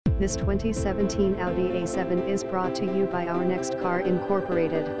This 2017 Audi A7 is brought to you by Ournextcar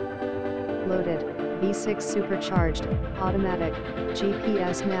Incorporated. Loaded, V6 supercharged, automatic,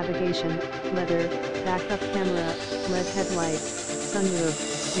 GPS navigation, leather, backup camera, LED headlights,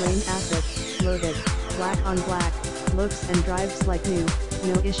 sunroof, lane assist, loaded, black on black, looks and drives like new,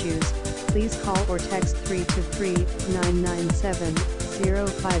 no issues. Please call or text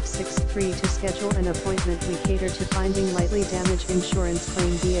 323-997-0563 to schedule an appointment. We cater to finding lightly damaged insurance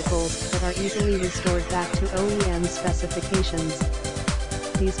claim vehicles that are easily restored back to OEM specifications.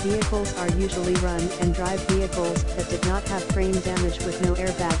 These vehicles are usually run and drive vehicles that did not have frame damage with no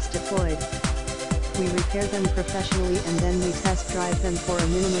airbags deployed. We repair them professionally and then we test drive them for a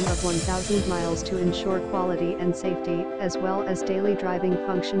minimum of 1,000 miles to ensure quality and safety, as well as daily driving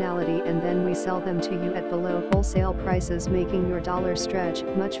functionality, and then we sell them to you at below wholesale prices, making your dollar stretch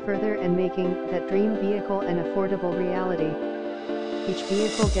much further and making that dream vehicle an affordable reality. Each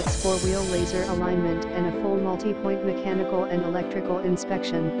vehicle gets 4-wheel laser alignment and a full multi-point mechanical and electrical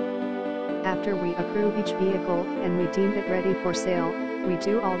inspection. After we approve each vehicle and we deem it ready for sale, we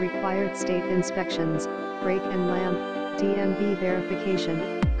do all required state inspections, brake and lamp, DMV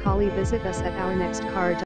verification. Visit us at Ournextcar.